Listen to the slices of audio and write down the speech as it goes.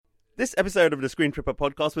This episode of the Screen Tripper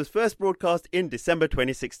podcast was first broadcast in December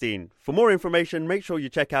 2016. For more information, make sure you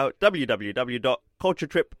check out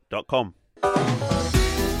www.culturetrip.com.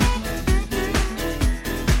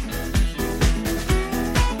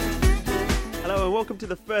 Hello and welcome to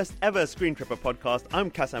the first ever Screen Tripper podcast. I'm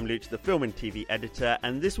Kassam Luch, the film and TV editor,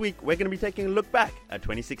 and this week we're going to be taking a look back at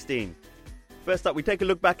 2016. First up, we take a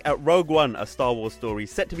look back at Rogue One, a Star Wars story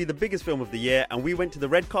set to be the biggest film of the year, and we went to the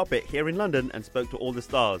red carpet here in London and spoke to all the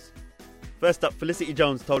stars. First up, Felicity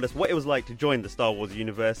Jones told us what it was like to join the Star Wars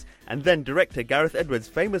universe, and then director Gareth Edwards,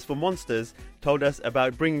 famous for Monsters, told us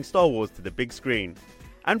about bringing Star Wars to the big screen.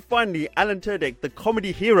 And finally, Alan Tudyk, the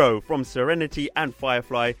comedy hero from Serenity and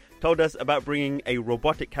Firefly, told us about bringing a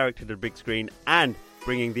robotic character to the big screen and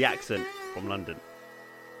bringing the accent from London.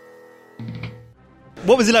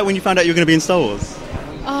 What was it like when you found out you were going to be in Star Wars?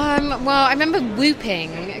 Well, I remember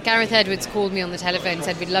whooping. Gareth Edwards called me on the telephone and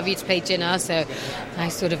said, "We'd love you to play Jinnah." So I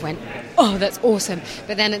sort of went, "Oh, that's awesome."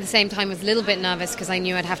 But then at the same time, I was a little bit nervous because I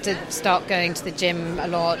knew I'd have to start going to the gym a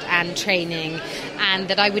lot and training, and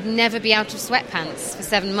that I would never be out of sweatpants for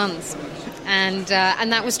 7 months. And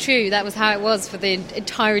that was true. That was how it was for the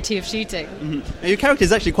entirety of shooting. Mm-hmm. Your character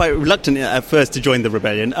is actually quite reluctant at first to join the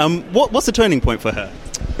rebellion. What's the turning point for her?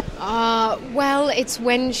 Well, it's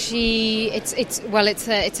when her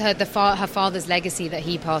father's legacy that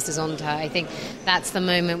he passes on to her. I think that's the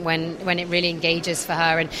moment when it really engages for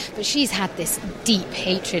her. But she's had this deep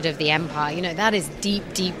hatred of the Empire. You know, that is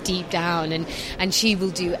deep, deep, deep down, and she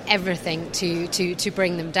will do everything to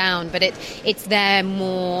bring them down. But it's there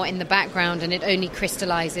more in the background, and it only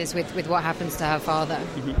crystallizes with what happens to her father.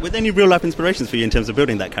 Mm-hmm. Were there any real life inspirations for you in terms of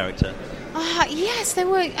building that character? Yes, there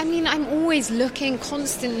were. I mean, I'm always looking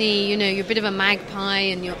constantly, you know, you're a bit of a magpie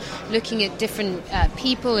and you're looking at different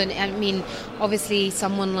people. And I mean, obviously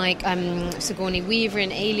someone like Sigourney Weaver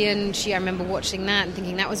in Alien, I remember watching that and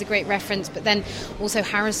thinking that was a great reference. But then also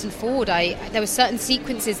Harrison Ford, there were certain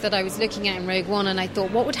sequences that I was looking at in Rogue One and I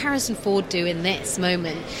thought, what would Harrison Ford do in this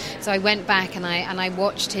moment? So I went back and I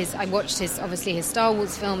watched his obviously his Star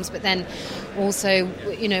Wars films, but then also,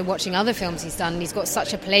 you know, watching other films he's done. He's got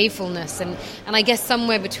such a playfulness. And I guess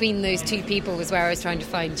somewhere between those two people was where I was trying to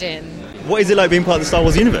find Jin. What is it like being part of the Star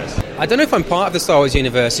Wars universe? I don't know if I'm part of the Star Wars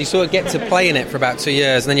universe. You sort of get to play in it for about 2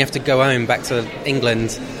 years, and then you have to go home back to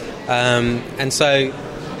England. And so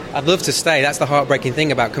I'd love to stay. That's the heartbreaking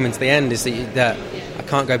thing about coming to the end, is that I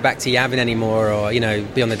can't go back to Yavin anymore, or, you know,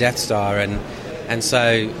 be on the Death Star. And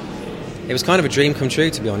so it was kind of a dream come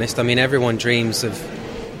true, to be honest. I mean, everyone dreams of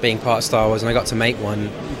being part of Star Wars, and I got to make one.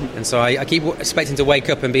 And so I keep expecting to wake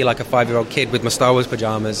up and be like a 5-year-old kid with my Star Wars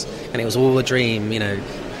pajamas, and it was all a dream, you know.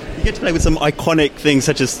 You get to play with some iconic things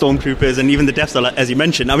such as Stormtroopers and even the Death Star, as you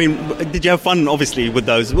mentioned. I mean, did you have fun, obviously, with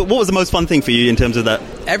those? What was the most fun thing for you in terms of that?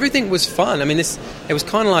 Everything was fun. I mean, it was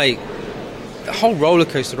kind of like the whole roller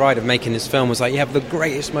coaster ride of making this film was like you have the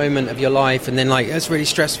greatest moment of your life, and then like it's really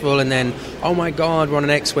stressful, and then, oh my God, we're on an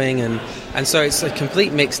X-Wing, and so it's a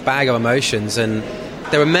complete mixed bag of emotions. And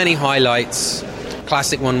there were many highlights.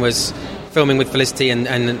 Classic one was filming with Felicity and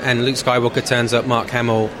Luke Skywalker turns up, Mark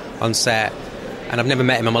Hamill, on set, and I've never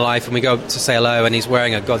met him in my life, and we go to say hello and he's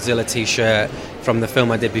wearing a Godzilla t-shirt from the film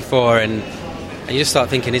I did before, and you just start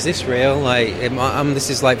thinking, is this real? Like, this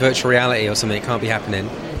is like virtual reality or something. It can't be happening.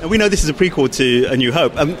 And we know this is a prequel to A New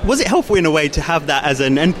Hope. Was it helpful in a way to have that as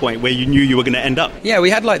an endpoint where you knew you were going to end up? Yeah, we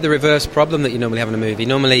had like the reverse problem that you normally have in a movie.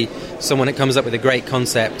 Normally someone that comes up with a great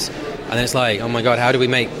concept and then it's like, oh my God,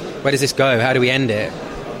 where does this go? How do we end it?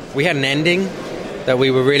 We had an ending that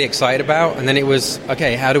we were really excited about, and then it was,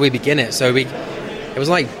 okay, how do we begin it? So it was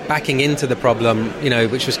like backing into the problem, you know,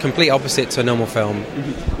 which was complete opposite to a normal film.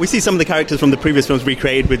 Mm-hmm. We see some of the characters from the previous films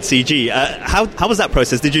recreated with CG. How was that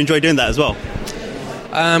process? Did you enjoy doing that as well?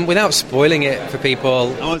 Without spoiling it for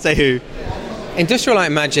people, I won't say who. Industrial Light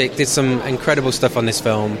and Magic did some incredible stuff on this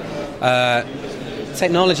film.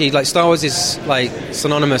 Technology, like Star Wars is like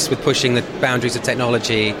synonymous with pushing the boundaries of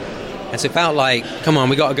technology, and so it felt like, come on,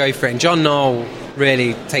 we got to go for it. And John Knoll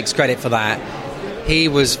really takes credit for that. He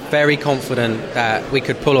was very confident that we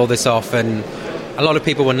could pull all this off, and a lot of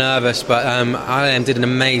people were nervous, but ILM did an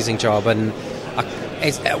amazing job. And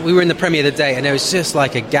we were in the premiere the day, and there was just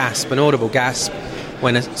like a gasp, an audible gasp,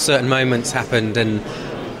 when certain moments happened, and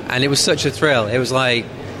it was such a thrill. It was like,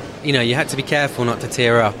 you know, you had to be careful not to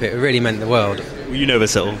tear up. It really meant the world. Were you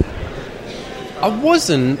nervous at all? I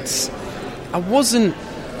wasn't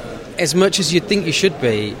as much as you'd think you should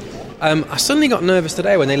be. I suddenly got nervous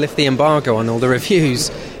today when they lift the embargo on all the reviews,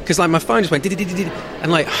 because like my phone just went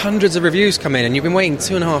and like hundreds of reviews come in, and you've been waiting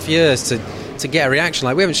 2.5 years to get a reaction.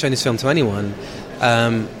 Like, we haven't shown this film to anyone,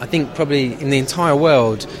 I think probably in the entire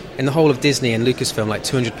world, in the whole of Disney and Lucasfilm, like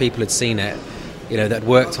 200 people had seen it, you know, that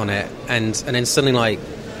worked on it, and then suddenly like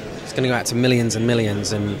it's going to go out to millions and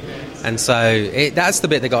millions, and so that's the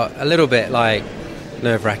bit that got a little bit like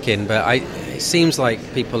nerve-wracking, but it seems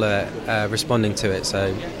like people are responding to it.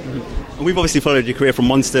 So we've obviously followed your career from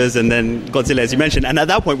Monsters and then Godzilla, as you mentioned, and at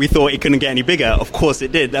that point we thought it couldn't get any bigger. Of course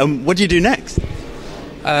it did. What do you do next?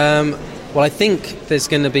 Well, I think there's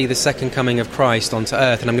going to be the second coming of Christ onto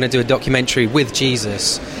Earth, and I'm going to do a documentary with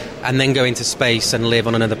Jesus and then go into space and live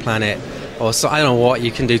on another planet. Or so, I don't know what you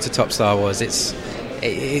can do to top Star Wars. This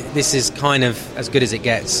is kind of as good as it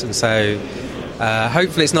gets, and so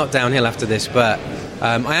hopefully it's not downhill after this, but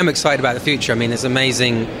I am excited about the future. I mean, there's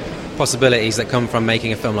amazing possibilities that come from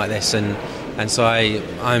making a film like this, and so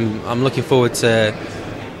I'm looking forward to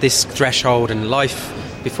this threshold and life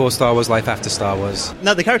before Star Wars, life after Star Wars.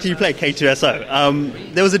 Now, the character you play,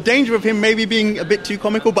 K2SO, there was a danger of him maybe being a bit too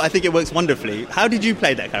comical, but I think it works wonderfully. How did you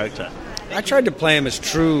play that character? I tried to play him as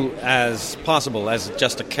true as possible, as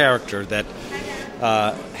just a character that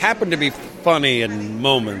happened to be funny in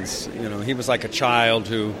moments. You know, he was like a child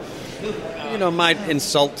who, you know, might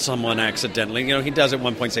insult someone accidentally. You know, he does at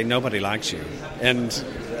one point say, "Nobody likes you," and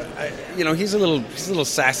you know, he's a little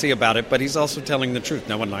sassy about it, but he's also telling the truth.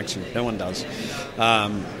 No one likes you. No one does.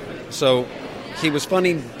 So he was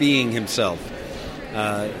funny being himself.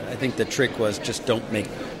 I think the trick was just don't make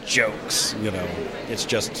jokes. You know, it's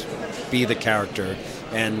just be the character,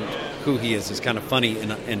 and who he is kind of funny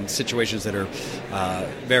in situations that are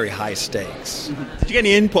very high stakes. Did you get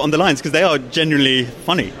any input on the lines? Because they are genuinely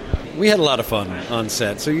funny. We had a lot of fun on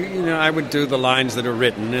set. So, you know, I would do the lines that are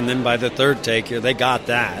written, and then by the third take, they got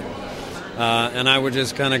that. And I would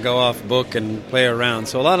just kind of go off book and play around.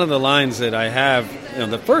 So a lot of the lines that I have, you know,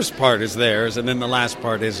 the first part is theirs, and then the last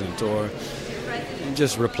part isn't, or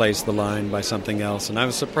just replace the line by something else. And I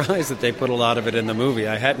was surprised that they put a lot of it in the movie.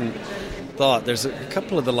 I hadn't thought. There's a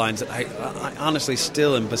couple of the lines that I honestly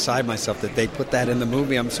still am beside myself that they put that in the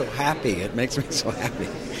movie. I'm so happy. It makes me so happy.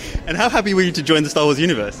 And how happy were you to join the Star Wars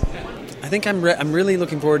universe? I think I'm really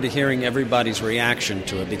looking forward to hearing everybody's reaction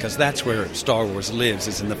to it, because that's where Star Wars lives,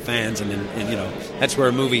 is in the fans, and you know, that's where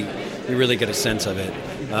a movie, you really get a sense of it.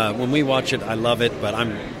 When we watch it, I love it, but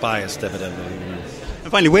I'm biased, evidently.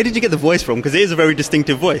 And finally, where did you get the voice from? Because it is a very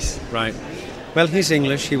distinctive voice. Right. Well, he's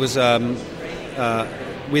English. He was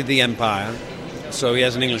with the Empire, so he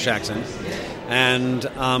has an English accent. And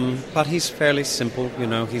but he's fairly simple, you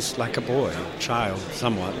know. He's like a boy, a child,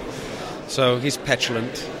 somewhat. So he's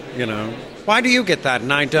petulant, you know. Why do you get that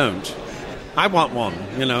and I don't? I want one,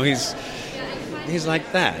 you know. He's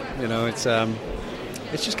like that, you know. It's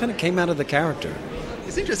just kind of came out of the character.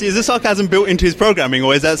 It's interesting. Is the sarcasm built into his programming,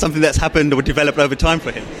 or is that something that's happened or developed over time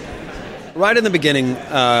for him? Right in the beginning,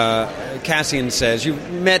 Cassian says,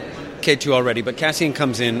 "You've met K2 already," but Cassian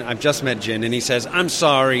comes in, "I've just met Jyn," and he says, "I'm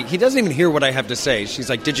sorry." He doesn't even hear what I have to say. She's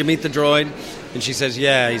like, "Did you meet the droid?" And she says,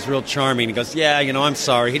 "Yeah, he's real charming." He goes, "Yeah, you know, I'm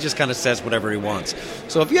sorry." He just kind of says whatever he wants.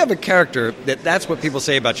 So if you have a character that's what people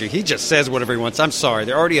say about you, he just says whatever he wants. "I'm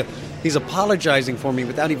sorry." He's apologizing for me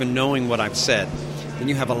without even knowing what I've said. Then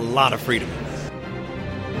you have a lot of freedom.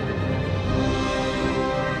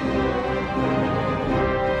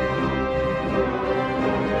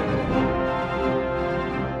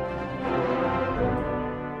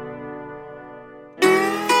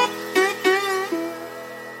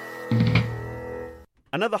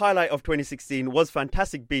 Another highlight of 2016 was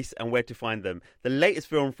Fantastic Beasts and Where to Find Them, the latest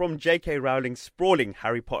film from J.K. Rowling's sprawling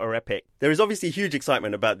Harry Potter epic. There is obviously huge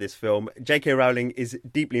excitement about this film. J.K. Rowling is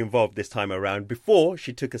deeply involved this time around. Before,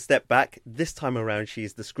 she took a step back. This time around,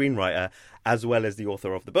 she's the screenwriter as well as the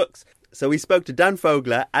author of the books. So we spoke to Dan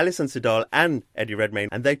Fogler, Alison Sudol and Eddie Redmayne,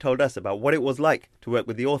 and they told us about what it was like to work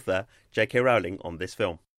with the author, J.K. Rowling, on this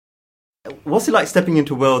film. What's it like stepping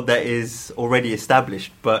into a world that is already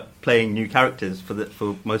established, but playing new characters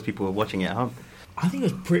for most people watching it at home? I think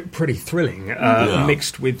it was pretty thrilling,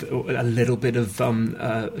 mixed with a little bit of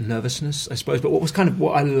nervousness, I suppose. But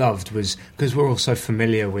what I loved was, because we're all so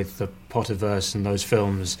familiar with the Potterverse and those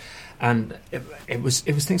films, and it was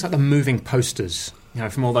things like the moving posters, you know,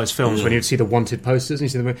 from all those films, when you'd see the wanted posters,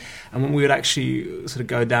 and and when we would actually sort of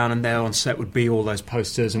go down, and there on set would be all those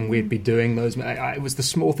posters, and we'd be doing those. It was the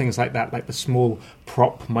small things like that, like the small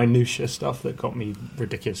prop minutiae stuff, that got me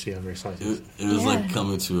ridiculously overexcited. It was like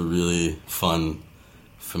coming to a really fun,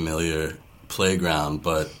 familiar playground,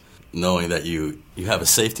 but knowing that you have a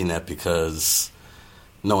safety net, because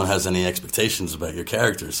no one has any expectations about your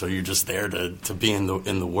character, so you're just there to be in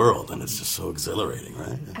the world, and it's just so exhilarating,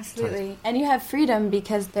 right? Absolutely. And you have freedom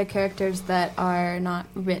because they're characters that are not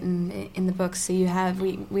written in the books, so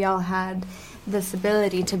we all had this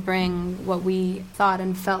ability to bring what we thought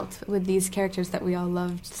and felt with these characters that we all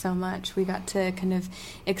loved so much. We got to kind of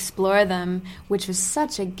explore them, which was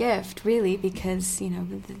such a gift, really, because, you know,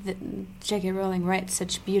 J.K. Rowling writes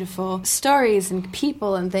such beautiful stories and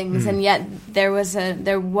people and things, and yet there was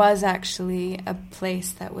actually a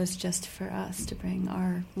place that was just for us to bring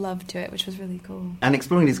our love to it, which was really cool. And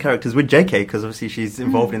exploring these characters with J.K., because obviously she's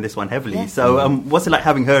involved in this one heavily. Yeah. So what's it like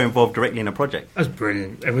having her involved directly in a project? That was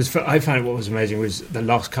brilliant. I found what was amazing was the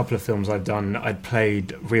last couple of films I've done, I'd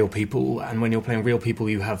played real people, and when you're playing real people,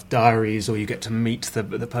 you have diaries or you get to meet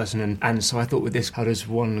the person, and so I thought with this, how does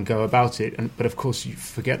one go about it? But of course, you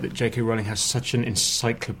forget that J.K. Rowling has such an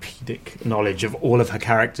encyclopedic knowledge of all of her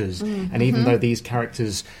characters, and even though these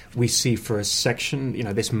characters we see for a section, you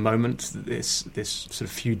know, this moment, this sort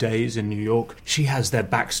of few days in New York, she has their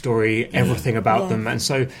backstory, everything about them, and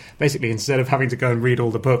so basically instead of having to go and read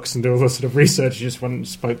all the books and do all the sort of research, you just went and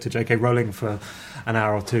spoke to J.K. Rowling for an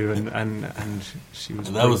hour or two, and she was.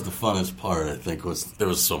 And that was the funnest part. I think there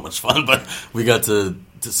was so much fun, but we got to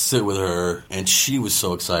sit with her, and she was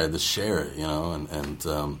so excited to share it, you know,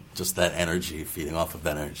 and just that energy, feeding off of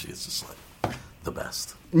that energy, is just like the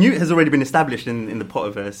best. Newt has already been established in the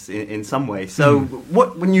Potterverse in some way. So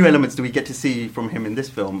what new elements do we get to see from him in this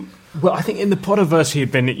film? Well, I think in the Potterverse you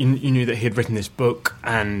knew that he had written this book,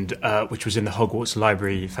 and which was in the Hogwarts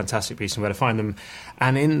Library, Fantastic Beasts and Where to Find Them.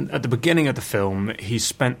 And at the beginning of the film, he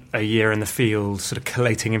spent a year in the field sort of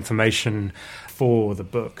collating information for the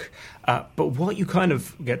book. But what you kind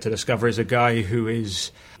of get to discover is a guy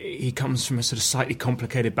he comes from a sort of slightly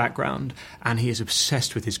complicated background, and he is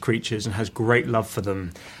obsessed with his creatures and has great love for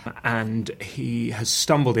them. And he has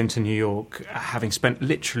stumbled into New York, having spent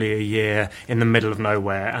literally a year in the middle of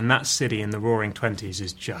nowhere, and that city in the Roaring Twenties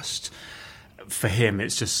is just, for him,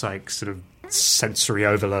 it's just like sort of sensory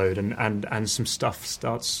overload, and some stuff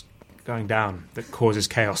starts going down that causes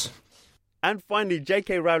chaos. And finally,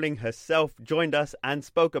 J.K. Rowling herself joined us and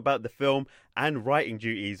spoke about the film and writing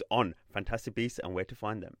duties on Fantastic Beasts and Where to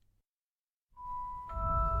Find Them.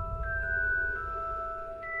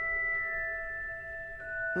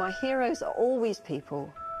 My heroes are always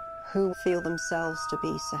people who feel themselves to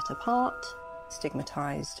be set apart,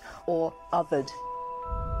 stigmatised, or othered.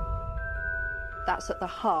 That's at the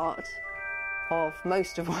heart of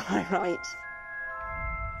most of what I write,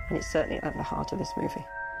 and it's certainly at the heart of this movie.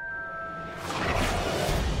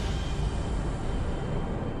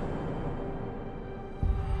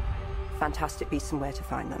 Fantastic Beasts and Where to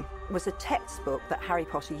Find Them was a textbook that Harry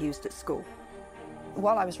Potter used at school.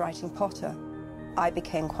 While I was writing Potter, I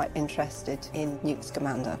became quite interested in Newt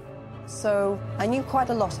Scamander. So I knew quite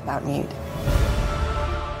a lot about Newt.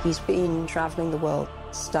 He's been travelling the world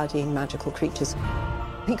studying magical creatures.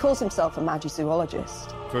 He calls himself a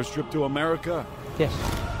magizoologist. First trip to America? Yes.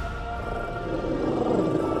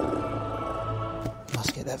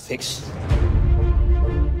 Must get that fixed.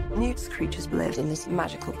 Newt's creatures live in this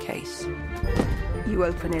magical case. You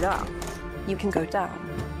open it up, you can go down.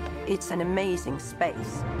 It's an amazing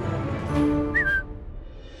space.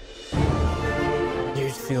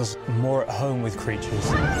 Newt feels more at home with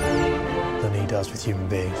creatures than he does with human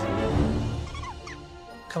beings.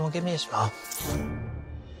 Come on, give me a smile.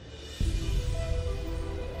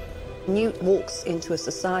 Newt walks into a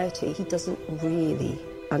society he doesn't really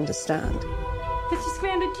understand. Mr.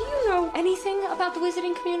 Scamander, do you know anything about the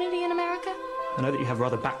wizarding community in America? I know that you have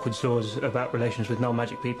rather backwards laws about relations with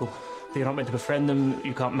non-magic people. That you're not meant to befriend them,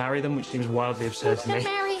 you can't marry them, which seems wildly absurd to me. You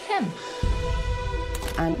can marry him.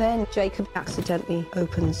 And then Jacob accidentally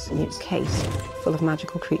opens Newt's case full of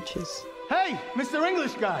magical creatures. Hey, Mr.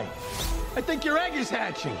 English guy! I think your egg is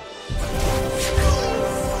hatching.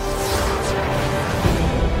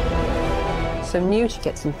 So Newt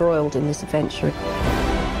gets embroiled in this adventure.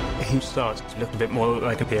 He starts to look a bit more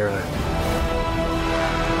like a hero.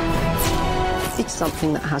 It's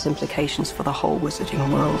something that has implications for the whole wizarding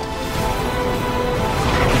world.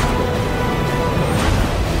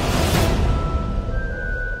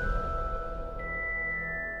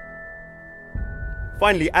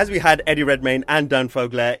 Finally, as we had Eddie Redmayne and Dan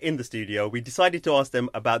Fogler in the studio, we decided to ask them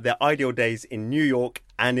about their ideal days in New York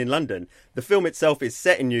and in London. The film itself is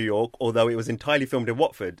set in New York, although it was entirely filmed in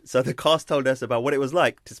Watford. So the cast told us about what it was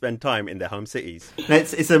like to spend time in their home cities. Now,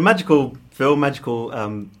 it's a magical film, magical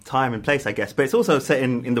time and place, I guess, but it's also set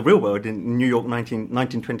in the real world, in New York,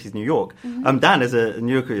 1920s New York. Mm-hmm. Dan, as a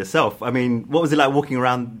New Yorker yourself, I mean, what was it like walking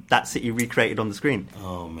around that city recreated on the screen?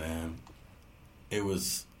 Oh, man. It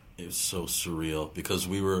was so surreal because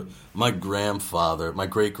my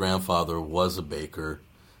great-grandfather was a baker.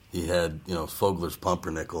 He had, Fogler's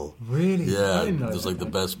Pumpernickel. Really? Yeah, it was like the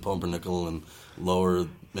best pumpernickel in lower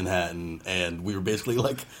Manhattan, and we were basically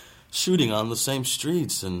like shooting on the same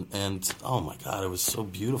streets, and oh my God, it was so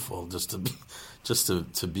beautiful just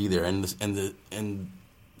to be there, and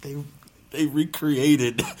they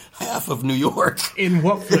recreated half of New York in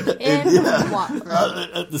Watford.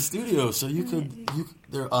 At the studio, so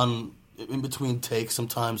they're on in between takes.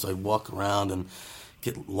 Sometimes I walk around and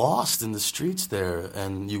get lost in the streets there,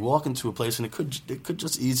 and you walk into a place, and it could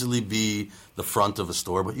just easily be the front of a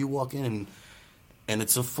store, but you walk in and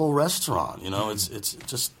it's a full restaurant. It's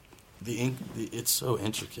just it's so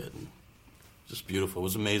intricate and just beautiful. It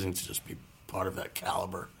was amazing to just be part of that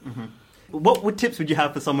caliber. Mm-hmm. What tips would you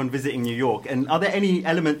have for someone visiting New York? And are there any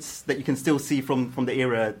elements that you can still see from the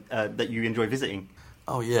era that you enjoy visiting?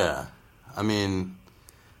 Oh, yeah. I mean,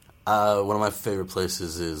 one of my favorite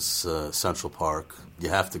places is Central Park. You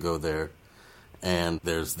have to go there. And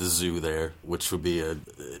there's the zoo there, which would be an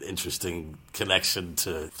interesting connection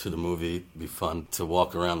to the movie. It'd be fun to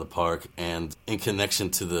walk around the park. And in connection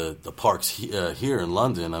to the parks here in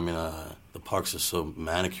London, I mean, the parks are so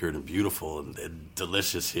manicured and beautiful and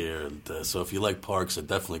delicious here. And so if you like parks, I'd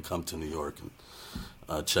definitely come to New York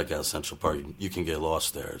and check out Central Park. You can get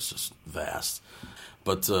lost there. It's just vast.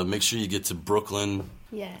 But make sure you get to Brooklyn,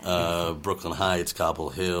 Brooklyn Heights, Cobble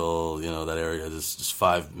Hill, that area. There's just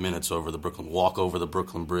 5 minutes walk over the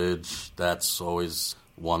Brooklyn Bridge. That's always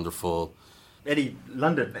wonderful. Eddie,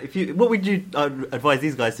 London. What would you advise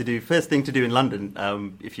these guys to do? First thing to do in London,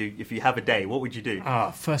 if you have a day, what would you do?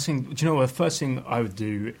 First thing, do you know what? The first thing I would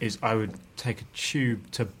do is I would take a tube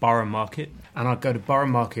to Borough Market, and I'd go to Borough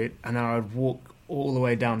Market, and then I would walk all the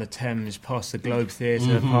way down the Thames, past the Globe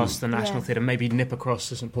Theatre, past the National Theatre, maybe nip across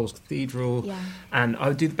to St Paul's Cathedral, and I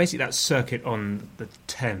would do basically that circuit on the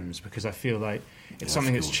Thames, because I feel like it's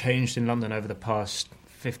something that's changed in London over the past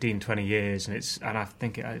 15, 20 years, and I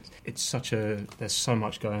think it's there's so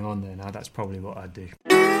much going on there now. That's probably what I'd do.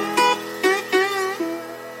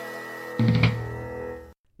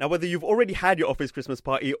 Now, whether you've already had your office Christmas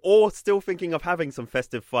party or still thinking of having some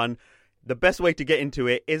festive fun, the best way to get into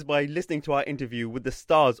it is by listening to our interview with the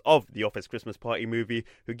stars of the Office Christmas Party movie,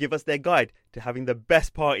 who give us their guide to having the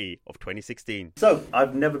best party of 2016. So,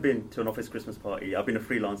 I've never been to an Office Christmas party. I've been a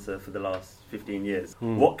freelancer for the last 15 years.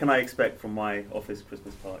 What can I expect from my Office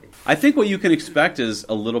Christmas party? I think what you can expect is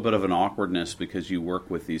a little bit of an awkwardness, because you work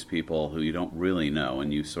with these people who you don't really know,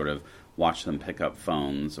 and you sort of watch them pick up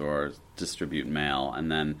phones or distribute mail,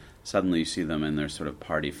 and then suddenly you see them in their sort of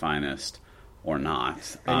party finest. Or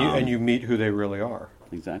not. And you meet who they really are.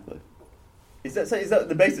 Exactly. Is that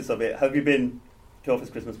the basis of it? Have you been to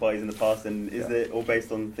Office Christmas parties in the past, and is it all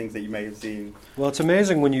based on things that you may have seen? Well, it's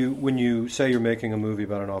amazing when you say you're making a movie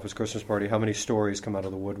about an Office Christmas party, how many stories come out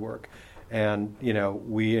of the woodwork. And,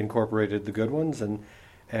 we incorporated the good ones,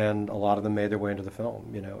 and a lot of them made their way into the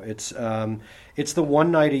film. It's the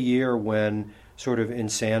one night a year when sort of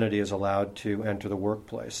insanity is allowed to enter the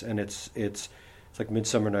workplace, and it's like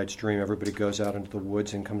Midsummer Night's Dream. Everybody goes out into the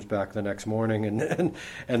woods and comes back the next morning,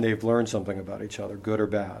 and they've learned something about each other, good or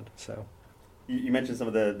bad. So, you mentioned some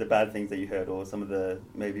of the bad things that you heard, or some of the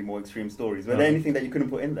maybe more extreme stories. Were there anything that you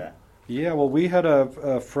couldn't put in there? Yeah, well, we had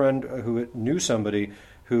a friend who knew somebody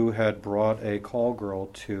who had brought a call girl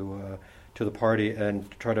to the party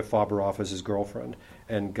and tried to fob her off as his girlfriend,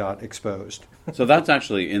 and got exposed. So that's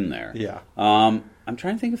actually in there. Yeah. I'm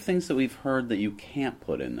trying to think of things that we've heard that you can't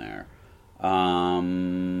put in there. I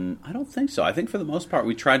don't think so. I think for the most part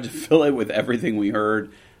we tried to fill it with everything we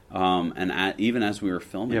heard, and even as we were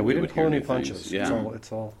filming, we didn't pull any punches. Things. Yeah,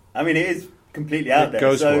 it's all. I mean, it is completely out there. It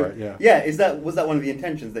goes for it. Yeah. Was that one of the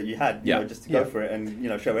intentions that you had? Just to go for it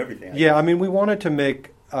and show everything. I mean, we wanted to make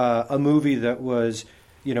a movie that was,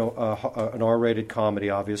 an R-rated comedy,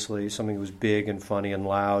 obviously, something that was big and funny and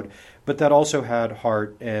loud, but that also had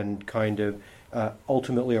heart and kind of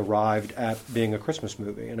ultimately arrived at being a Christmas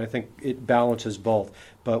movie. And I think it balances both,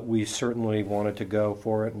 but we certainly wanted to go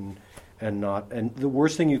for it and not. And the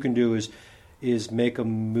worst thing you can do is make a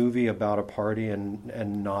movie about a party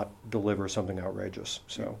and not deliver something outrageous.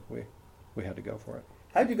 So we had to go for it.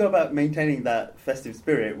 How do you go about maintaining that festive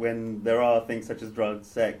spirit when there are things such as drugs,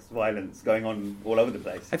 sex, violence going on all over the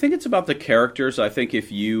place? I think it's about the characters. I think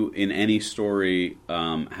if you, in any story,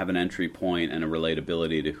 have an entry point and a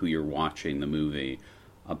relatability to who you're watching the movie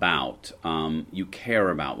about, you care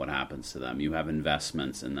about what happens to them. You have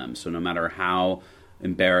investments in them. So no matter how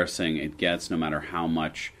embarrassing it gets, no matter how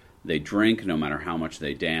much they drink, no matter how much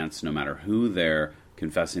they dance, no matter who they're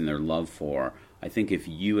confessing their love for, I think if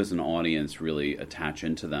you as an audience really attach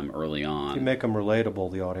into them early on... If you make them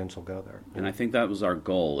relatable, the audience will go there. And I think that was our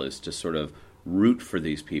goal, is to sort of root for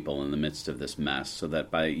these people in the midst of this mess, so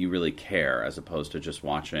that you really care, as opposed to just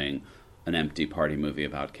watching an empty party movie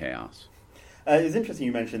about chaos. It's interesting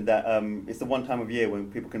you mentioned that it's the one time of year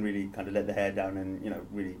when people can really kind of let their hair down and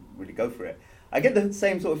really really go for it. I get the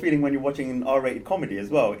same sort of feeling when you're watching an R-rated comedy as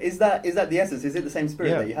well. Is that the essence? Is it the same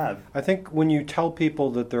spirit that you have? I think when you tell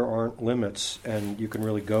people that there aren't limits and you can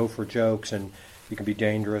really go for jokes and you can be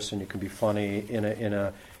dangerous and you can be funny in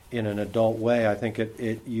an adult way, I think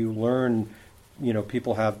you learn.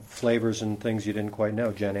 People have flavors and things you didn't quite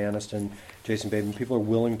know. Jen Aniston, Jason Bateman, people are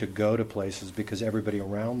willing to go to places because everybody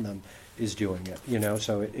around them is doing it.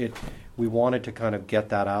 So we wanted to kind of get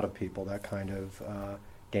that out of people, that kind of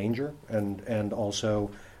danger and also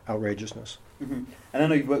outrageousness. Mm-hmm. And I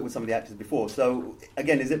know you've worked with some of the actors before. So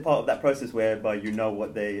again, is it part of that process whereby you know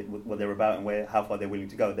what they're about and how far they're willing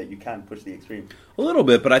to go that you can push the extreme? A little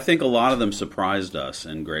bit, but I think a lot of them surprised us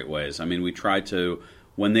in great ways. I mean, we tried to.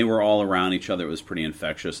 When they were all around each other, it was pretty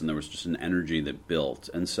infectious, and there was just an energy that built.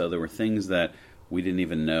 And so there were things that we didn't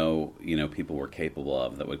even know, people were capable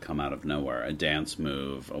of that would come out of nowhere. A dance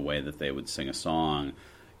move, a way that they would sing a song,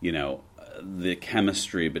 the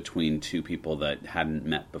chemistry between two people that hadn't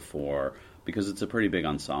met before, because it's a pretty big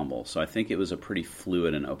ensemble. So I think it was a pretty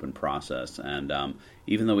fluid and open process. And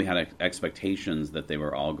even though we had expectations that they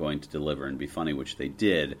were all going to deliver and be funny, which they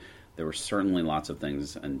did, there were certainly lots of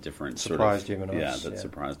things and different surprised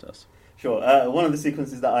surprised us. Sure. One of the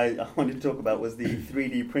sequences that I wanted to talk about was the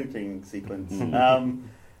 3D printing sequence.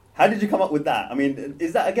 How did you come up with that? I mean,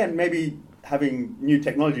 is that, again, maybe having new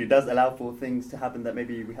technology does allow for things to happen that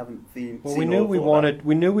maybe we haven't seen? Well, we knew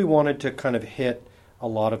we wanted to kind of hit a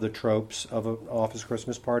lot of the tropes of an office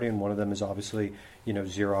Christmas party, and one of them is obviously,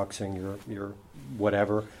 Xeroxing your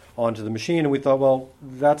whatever onto the machine. And we thought, well,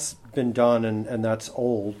 that's been done and that's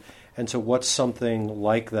old. And so what's something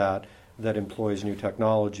like that employs new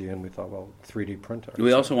technology? And we thought, well, 3D printer.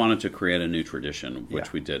 We also wanted to create a new tradition,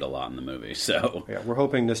 which we did a lot in the movie. So we're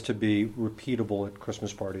hoping this to be repeatable at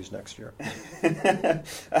Christmas parties next year. The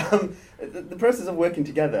process of working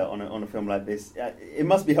together on a film like this, it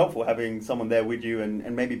must be helpful having someone there with you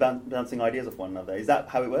and maybe bouncing ideas off one another. Is that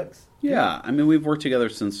how it works? Yeah, I mean, we've worked together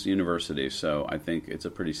since university, so I think it's a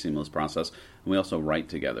pretty seamless process. And we also write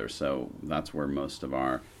together, so that's where most of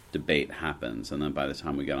our debate happens, and then by the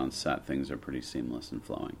time we get on set, things are pretty seamless and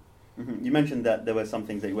flowing. Mm-hmm. You mentioned that there were some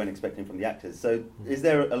things that you weren't expecting from the actors. So is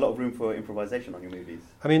there a lot of room for improvisation on your movies?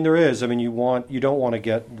 I mean, there is. I mean, you don't want to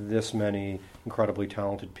get this many incredibly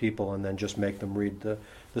talented people and then just make them read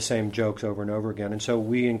the same jokes over and over again. And so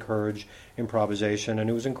we encourage improvisation, and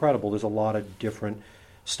it was incredible. There's a lot of different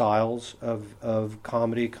styles of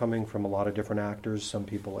comedy coming from a lot of different actors. Some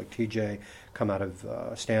people like TJ come out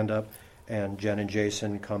of stand-up, and Jen and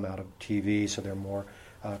Jason come out of TV, so they're more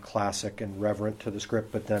classic and reverent to the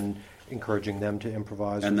script, but then encouraging them to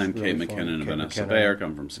improvise. And then Kate McKinnon and Vanessa Bayer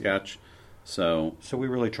come from sketch. So we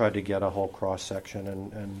really tried to get a whole cross-section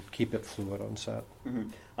and keep it fluid on set.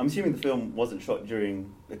 Mm-hmm. I'm assuming the film wasn't shot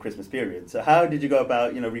during the Christmas period, so how did you go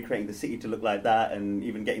about recreating the city to look like that and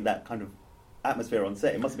even getting that kind of atmosphere on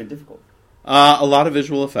set? It must have been difficult. A lot of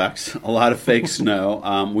visual effects, a lot of fake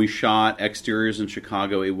snow. We shot exteriors in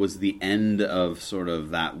Chicago. It was the end of sort of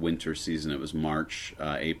that winter season. It was March,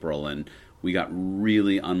 April, and we got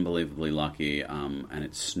really unbelievably lucky, and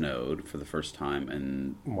it snowed for the first time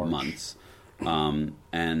in months.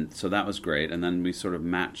 And so that was great, and then we sort of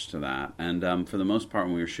matched to that. And for the most part,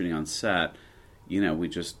 when we were shooting on set, we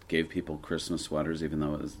just gave people Christmas sweaters, even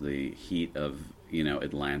though it was the heat of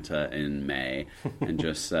Atlanta in May, and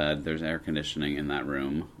just said, there's air conditioning in that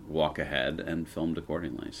room, walk ahead, and filmed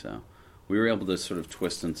accordingly. So we were able to sort of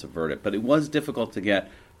twist and subvert it. But it was difficult to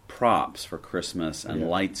get props for Christmas and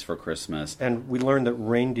lights for Christmas. And we learned that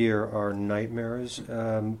reindeer are nightmares.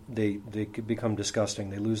 They could become disgusting.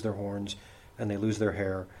 They lose their horns, and they lose their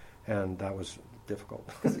hair, and that was difficult.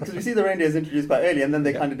 Because we see the reindeers introduced quite early, and then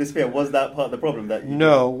they kind of disappear. Was that part of the problem?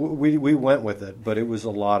 No, we went with it, but it was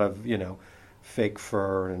a lot of, fake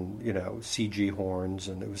fur and CG horns,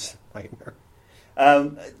 and it was a nightmare.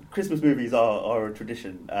 Christmas movies are a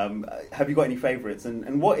tradition. Have you got any favourites?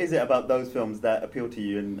 And what is it about those films that appeal to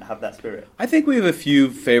you and have that spirit? I think we have a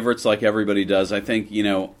few favourites, like everybody does. I think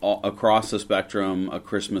across the spectrum, A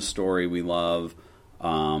Christmas Story we love.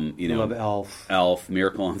 Love Elf,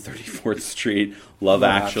 Miracle on 34th Street, Love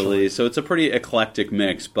Actually. So it's a pretty eclectic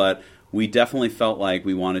mix, but we definitely felt like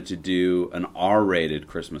we wanted to do an R-rated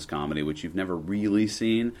Christmas comedy, which you've never really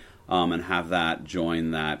seen, and have that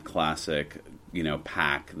join that classic,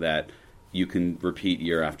 pack that you can repeat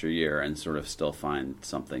year after year and sort of still find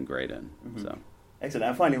something great in. Mm-hmm. So. Excellent.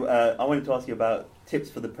 And finally, I wanted to ask you about tips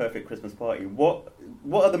for the perfect Christmas party, what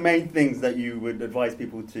are the main things that you would advise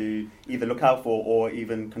people to either look out for or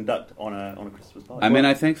even conduct on a Christmas party? I mean,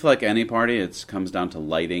 I think like any party, it comes down to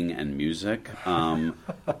lighting and music. And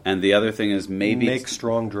the other thing is maybe make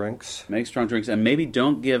strong drinks, and maybe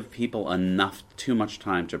don't give people too much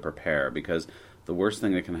time to prepare, because the worst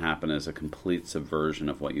thing that can happen is a complete subversion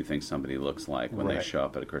of what you think somebody looks like when they show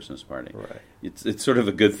up at a Christmas party. Right. It's sort of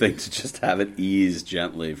a good thing to just have it ease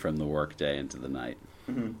gently from the workday into the night.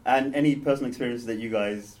 Mm-hmm. And any personal experiences that you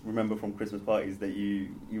guys remember from Christmas parties that you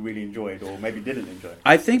really enjoyed or maybe didn't enjoy?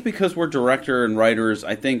 I think because we're director and writers,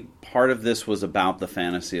 I think part of this was about the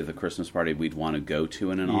fantasy of the Christmas party we'd want to go to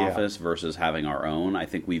in an office versus having our own. I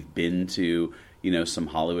think we've been to, some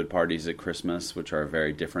Hollywood parties at Christmas, which are a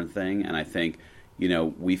very different thing. And I think,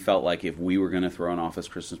 we felt like if we were going to throw an office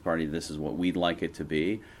Christmas party, this is what we'd like it to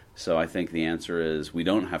be. So I think the answer is we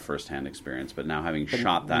don't have firsthand experience, but now having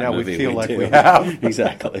shot that movie, we feel like do. we have.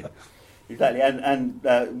 Exactly. Exactly. And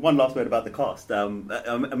one last word about the cast.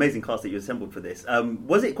 Amazing cast that you assembled for this.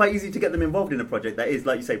 Was it quite easy to get them involved in a project that is,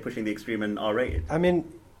 like you say, pushing the extreme and R-rated? I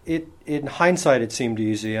mean, in hindsight, it seemed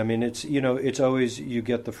easy. I mean, it's always you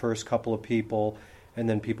get the first couple of people, and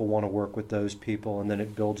then people want to work with those people, and then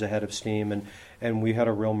it builds a head of steam. And we had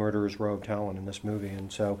a real murderer's row of talent in this movie.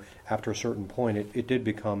 And so after a certain point, it did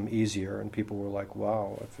become easier, and people were like,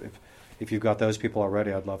 wow, if you've got those people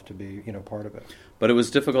already, I'd love to be part of it. But it was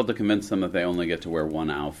difficult to convince them that they only get to wear one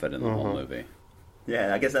outfit in the whole movie.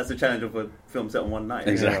 Yeah, I guess that's the challenge of a film set on one night.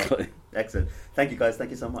 Exactly. Yeah. Excellent. Thank you, guys. Thank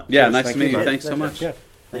you so much. Yeah, nice to meet you. Thanks so much. Yeah.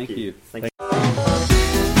 Thank you. Thank you.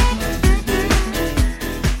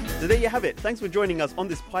 So there you have it. Thanks for joining us on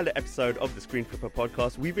this pilot episode of the Screen Clipper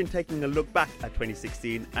podcast. We've been taking a look back at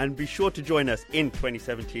 2016, and be sure to join us in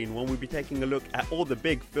 2017 when we'll be taking a look at all the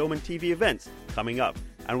big film and TV events coming up.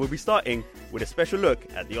 And we'll be starting with a special look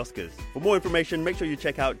at the Oscars. For more information, make sure you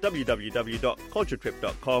check out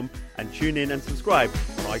www.culturetrip.com and tune in and subscribe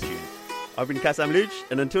on iTunes. I've been Kassam Luch,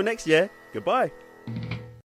 and until next year, goodbye.